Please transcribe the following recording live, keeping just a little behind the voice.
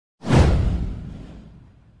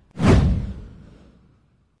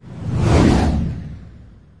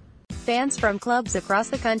fans from clubs across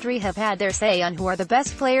the country have had their say on who are the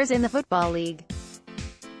best players in the Football League.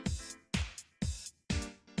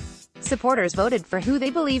 Supporters voted for who they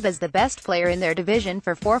believe is the best player in their division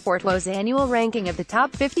for FourFourTwo's annual ranking of the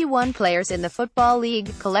top 51 players in the Football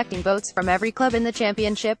League, collecting votes from every club in the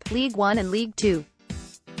Championship, League One and League Two.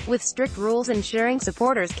 With strict rules ensuring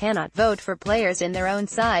supporters cannot vote for players in their own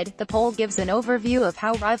side, the poll gives an overview of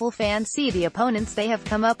how rival fans see the opponents they have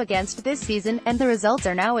come up against this season, and the results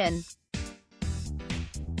are now in.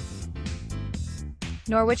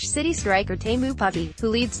 Norwich City striker Teemu Pukki, who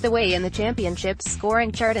leads the way in the Championship's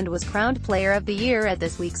scoring chart and was crowned Player of the Year at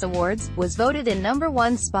this week's awards, was voted in number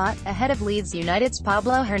 1 spot, ahead of Leeds United's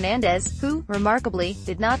Pablo Hernandez, who, remarkably,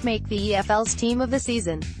 did not make the EFL's Team of the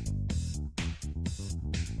Season.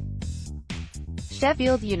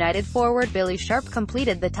 Sheffield United forward Billy Sharp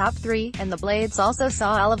completed the top 3, and the Blades also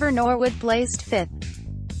saw Oliver Norwood placed 5th.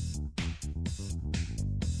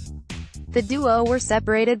 The duo were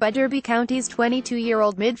separated by Derby County's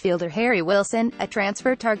 22-year-old midfielder Harry Wilson, a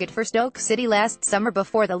transfer target for Stoke City last summer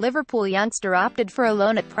before the Liverpool youngster opted for a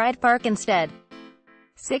loan at Pride Park instead.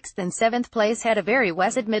 6th and 7th place had a very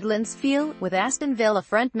West Midlands feel, with Aston Villa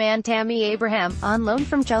frontman Tammy Abraham, on loan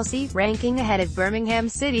from Chelsea, ranking ahead of Birmingham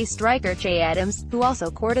City striker Che Adams, who also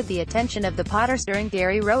courted the attention of the Potters during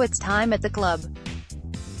Gary Rowett's time at the club.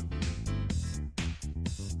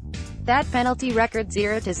 That penalty record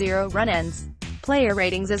 0-0 run ends. Player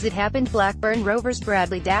ratings as it happened: Blackburn Rovers'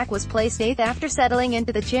 Bradley Dack was placed 8th after settling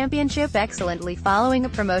into the Championship excellently following a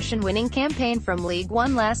promotion-winning campaign from League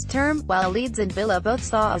One last term, while Leeds and Villa both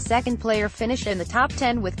saw a second player finish in the top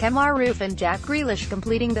 10, with Kemar Roofe and Jack Grealish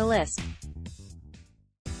completing the list.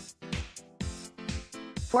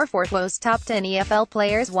 FourFourTwo's top 10 EFL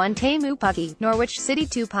players: 1 Teemu Pukki, Norwich City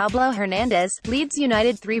 2 Pablo Hernandez, Leeds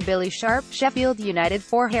United 3 Billy Sharp, Sheffield United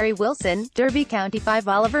 4 Harry Wilson, Derby County 5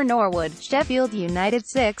 Oliver Norwood, Sheffield United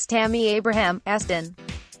 6 Tammy Abraham, Aston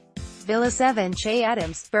Villa 7 Che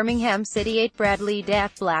Adams, Birmingham City 8 Bradley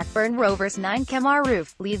Dack, Blackburn Rovers 9 Kemar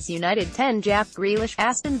Roofe, Leeds United 10 Jack Grealish,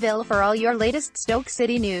 Aston Villa. For all your latest Stoke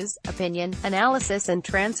City news, opinion, analysis and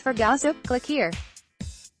transfer gossip, click here.